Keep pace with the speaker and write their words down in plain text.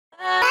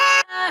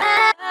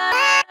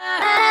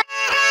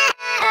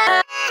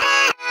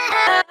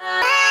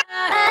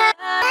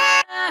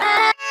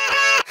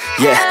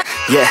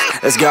Yeah,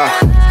 let's go.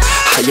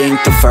 I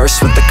ain't the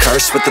first with the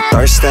curse, with the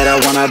thirst that I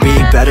wanna be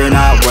better,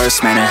 not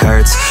worse, man it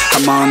hurts.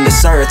 I'm on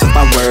this earth with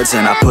my words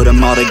and I put them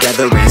all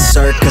together,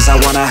 insert, cause I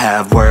wanna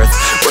have worth.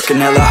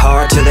 Working hella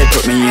hard till they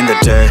put me in the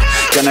dirt.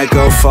 Gonna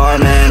go far,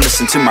 man,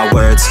 listen to my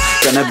words.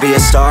 Gonna be a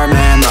star,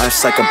 man,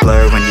 life's like a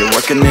blur. When you're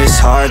working this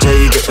hard, yeah,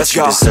 you get what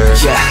you deserve.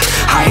 Yeah,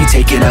 I ain't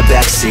taking a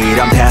backseat,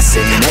 I'm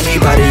passing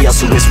anybody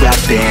else who is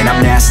rapping.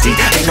 I'm nasty,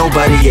 ain't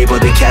nobody able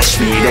to catch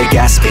me. They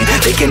gasping,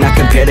 they cannot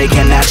compare, they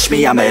can't match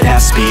me. I'm at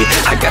half speed,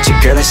 I got your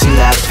girl and she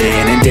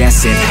laughing and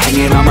dancing,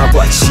 hanging on my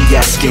butt, she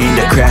asking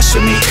to crash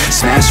with me,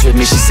 smash with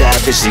me, she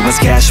savage, she wants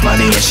cash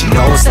money, and she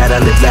knows that I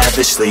live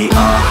lavishly.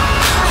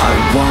 I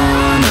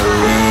wanna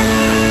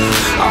live,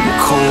 I'm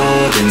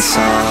cold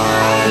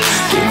inside,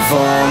 give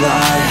all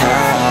I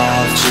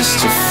have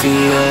just to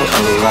feel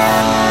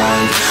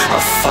alive. I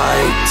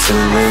fight to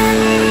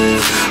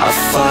live, I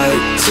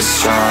fight to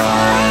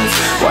strive,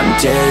 one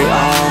day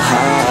I'll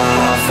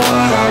have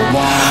what I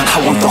want.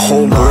 I want the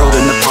whole world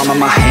in the palm of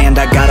my hand,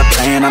 I got a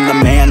plan, I'm the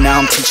man, now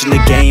I'm teaching the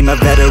game, a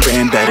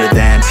veteran, better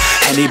than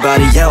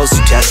anybody else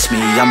who tests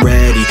me. I'm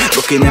ready,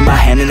 looking in my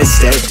hand and it's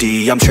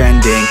steady, I'm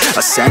trending,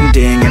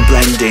 ascending and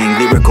blending,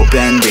 lyrical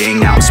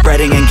bending, now I'm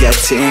spreading and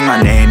getting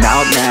my name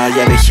out now,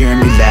 yeah, they hearing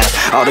me laugh,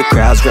 all the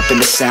crowds repping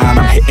the sound,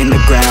 I'm hitting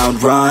the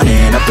ground,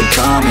 running, up and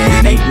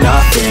coming, ain't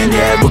nothing,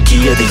 yeah,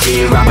 rookie of the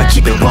year, I'ma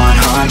keep it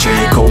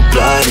 100,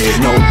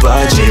 cold-blooded, no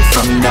budget,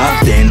 from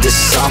nothing to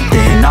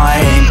something,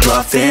 I ain't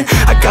bluffing,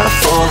 I got a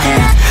full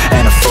hand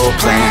and a full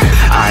plan,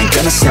 I ain't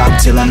gonna stop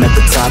till I'm at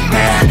the top,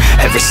 man,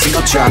 every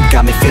single drop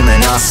got me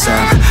feeling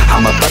awesome,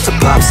 I'm about to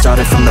pop,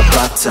 started from the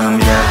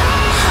bottom, yeah,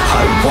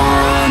 I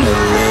wanna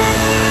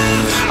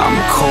live, I'm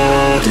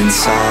cold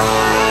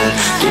inside,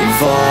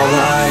 give all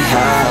I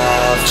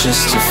have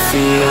just to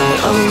feel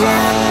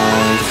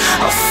alive,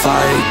 I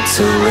fight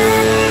to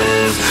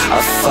live, I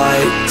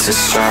fight to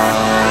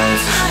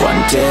strive,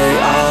 one day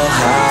I'll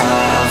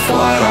have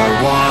what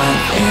I want.